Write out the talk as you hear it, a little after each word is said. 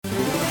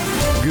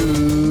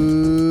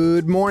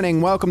Good morning.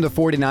 Welcome to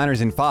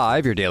 49ers in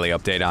 5, your daily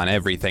update on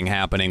everything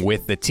happening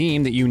with the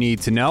team that you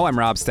need to know. I'm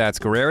Rob Stats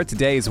Guerrera.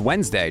 Today is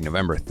Wednesday,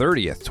 November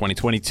 30th,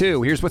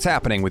 2022. Here's what's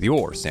happening with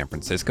your San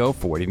Francisco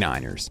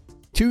 49ers.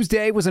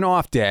 Tuesday was an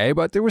off day,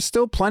 but there was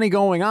still plenty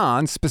going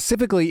on,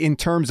 specifically in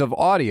terms of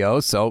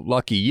audio, so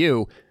lucky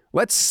you.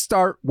 Let's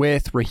start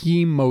with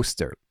Raheem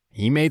Mostert.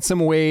 He made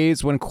some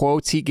waves when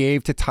quotes he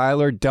gave to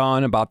Tyler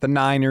Dunne about the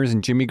Niners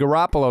and Jimmy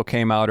Garoppolo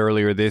came out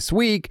earlier this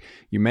week.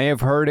 You may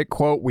have heard it,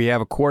 quote, "We have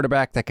a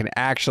quarterback that can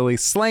actually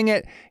sling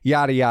it,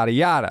 yada, yada,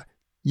 yada."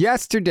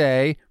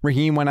 Yesterday,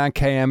 Raheem went on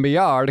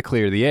KMBR to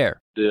clear the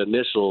air. The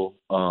initial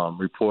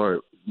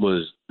report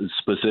was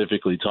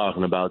specifically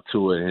talking about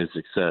Tua and his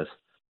success.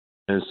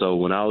 And so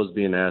when I was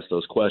being asked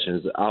those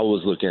questions, I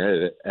was looking at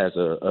it as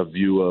a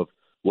view of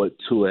what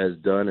Tua has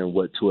done and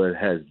what Tua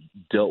has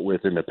dealt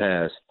with in the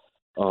past.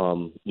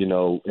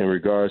 In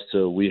regards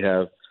to we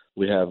have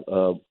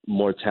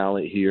more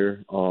talent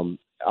here.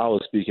 I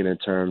was speaking in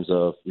terms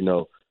of,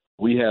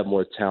 we have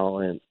more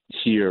talent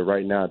here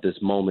right now at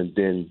this moment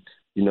than,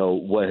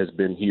 what has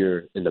been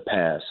here in the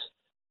past.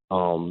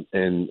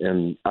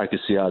 And I can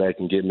see how that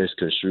can get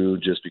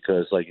misconstrued just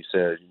because, like you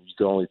said, you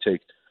can only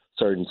take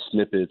certain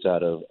snippets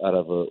out of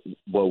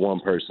what one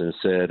person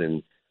said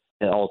and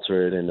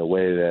alter it in a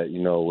way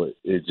that,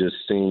 it just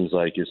seems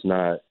like it's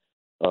not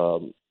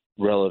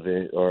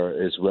relevant or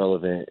is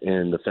relevant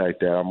in the fact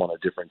that I'm on a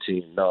different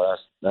team. No,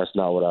 that's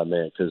not what I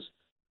meant, because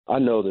I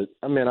know that.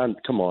 I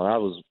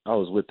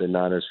was with the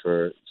Niners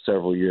for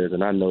several years,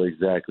 and I know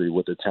exactly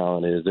what the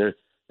talent is.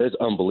 There's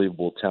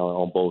unbelievable talent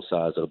on both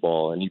sides of the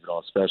ball, and even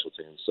on special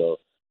teams. So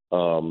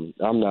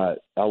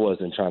I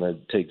wasn't trying to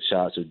take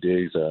shots or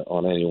digs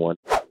on anyone.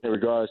 In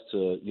regards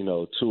to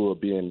Tua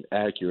being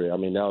accurate,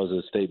 that was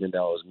a statement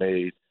that was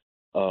made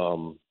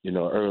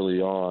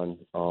early on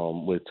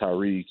with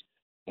Tyreek.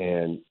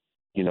 And,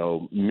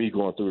 me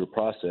going through the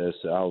process,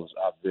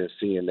 I've been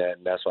seeing that,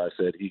 and that's why I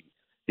said he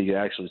can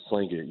actually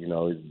sling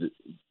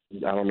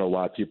it. I don't know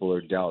why people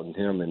are doubting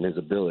him and his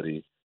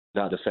ability,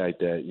 not the fact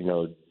that,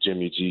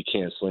 Jimmy G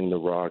can't sling the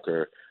rock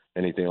or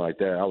anything like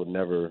that. I would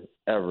never,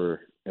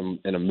 ever in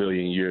a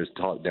million years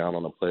talk down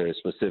on a player,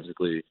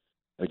 specifically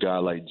a guy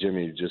like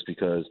Jimmy, just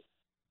because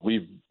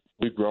we've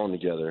grown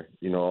together,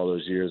 all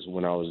those years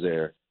when I was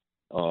there.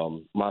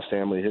 My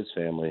family, his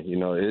family,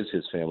 is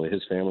his family.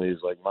 His family is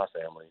like my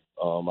family.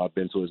 I've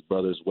been to his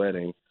brother's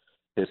wedding.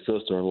 His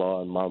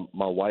sister-in-law and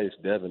my wife,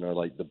 Devin, are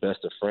like the best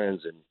of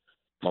friends, and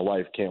my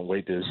wife can't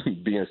wait to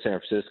be in San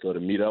Francisco to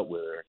meet up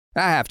with her.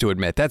 I have to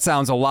admit, that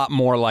sounds a lot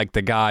more like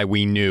the guy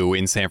we knew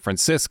in San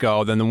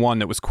Francisco than the one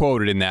that was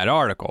quoted in that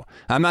article.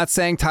 I'm not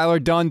saying Tyler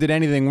Dunne did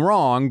anything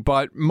wrong,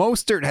 but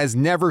Mostert has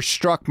never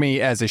struck me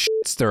as a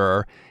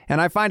shit-stirrer,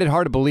 and I find it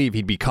hard to believe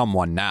he'd become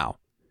one now.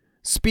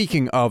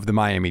 Speaking of the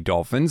Miami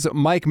Dolphins,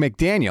 Mike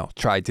McDaniel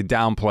tried to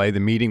downplay the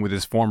meeting with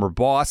his former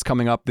boss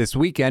coming up this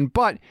weekend,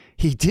 but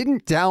he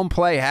didn't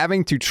downplay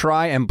having to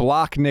try and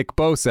block Nick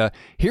Bosa.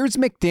 Here's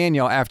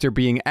McDaniel after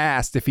being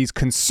asked if he's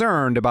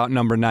concerned about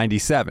number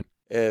 97.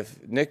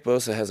 If Nick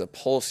Bosa has a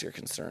pulse, you're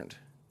concerned.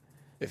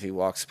 If he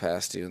walks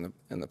past you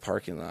in the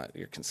parking lot,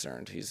 you're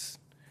concerned. He's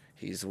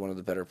one of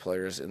the better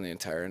players in the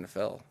entire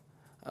NFL.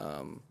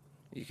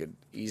 You could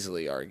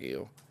easily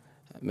argue.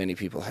 Many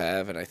people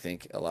have, and I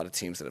think a lot of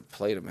teams that have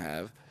played him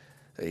have,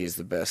 that he's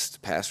the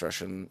best pass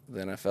rusher in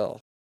the NFL.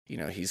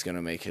 He's going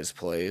to make his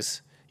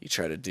plays. You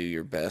try to do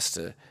your best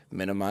to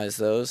minimize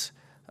those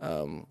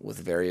with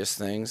various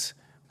things,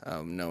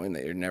 knowing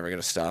that you're never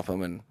going to stop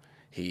him. And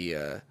he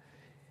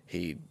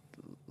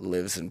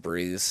lives and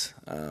breathes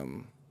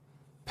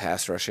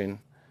pass rushing.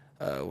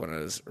 When I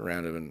was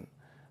around him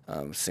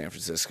in San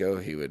Francisco,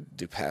 he would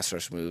do pass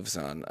rush moves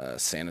on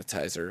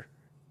sanitizer,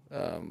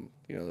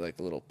 like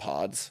the little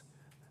pods.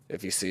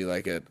 If you see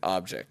like an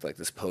object like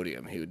this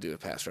podium, he would do a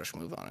pass rush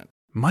move on it.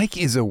 Mike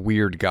is a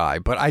weird guy,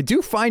 but I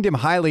do find him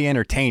highly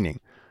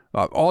entertaining.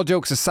 All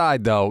jokes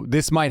aside, though,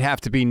 this might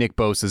have to be Nick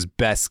Bosa's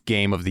best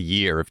game of the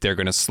year if they're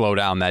going to slow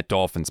down that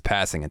Dolphins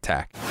passing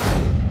attack.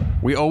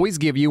 We always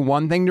give you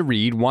one thing to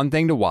read, one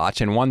thing to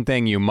watch, and one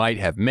thing you might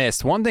have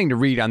missed. One thing to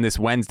read on this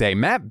Wednesday,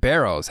 Matt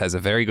Barrows has a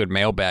very good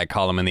mailbag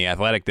column in The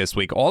Athletic this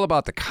week, all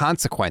about the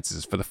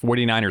consequences for the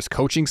 49ers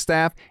coaching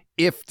staff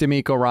if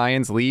DeMeco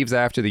Ryans leaves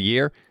after the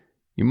year.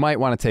 You might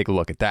want to take a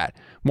look at that.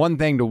 One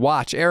thing to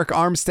watch, Eric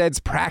Armstead's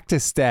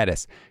practice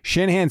status.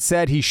 Shanahan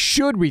said he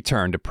should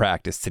return to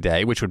practice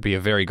today, which would be a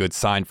very good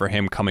sign for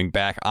him coming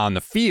back on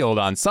the field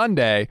on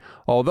Sunday.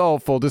 Although,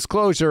 full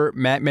disclosure,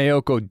 Matt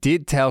Mayoko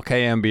did tell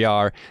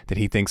KMBR that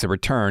he thinks a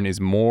return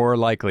is more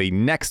likely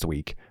next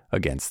week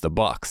against the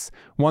Bucs.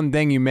 One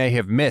thing you may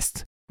have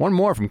missed. One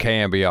more from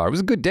KMBR. It was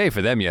a good day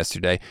for them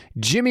yesterday.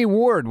 Jimmy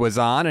Ward was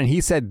on, and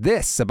he said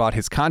this about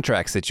his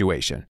contract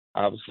situation.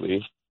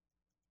 Obviously,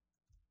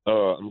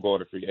 I'm going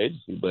to free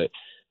agency, but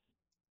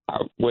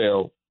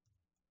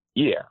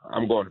Yeah,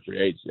 I'm going to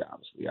free agency,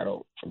 obviously.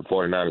 The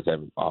 49ers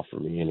haven't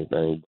offered me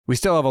anything. We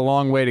still have a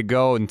long way to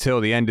go until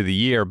the end of the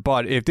year,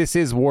 but if this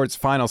is Ward's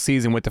final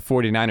season with the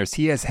 49ers,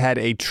 he has had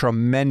a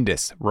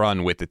tremendous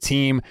run with the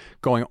team,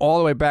 going all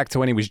the way back to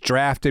when he was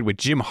drafted with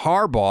Jim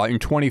Harbaugh in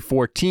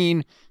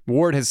 2014.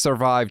 Ward has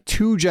survived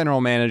 2 general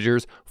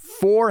managers,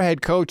 4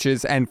 head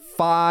coaches, and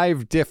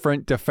 5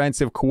 different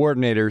defensive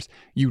coordinators.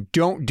 You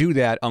don't do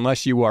that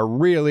unless you are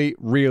really,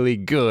 really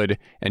good,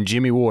 and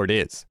Jimmy Ward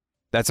is.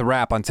 That's a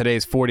wrap on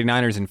today's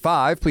 49ers in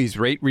 5. Please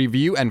rate,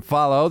 review, and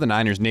follow the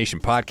Niners Nation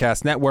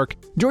Podcast Network.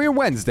 Enjoy your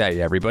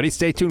Wednesday, everybody.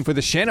 Stay tuned for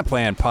the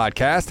Shanaplan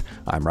Podcast.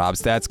 I'm Rob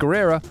Stats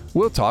Guerrera.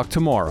 We'll talk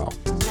tomorrow.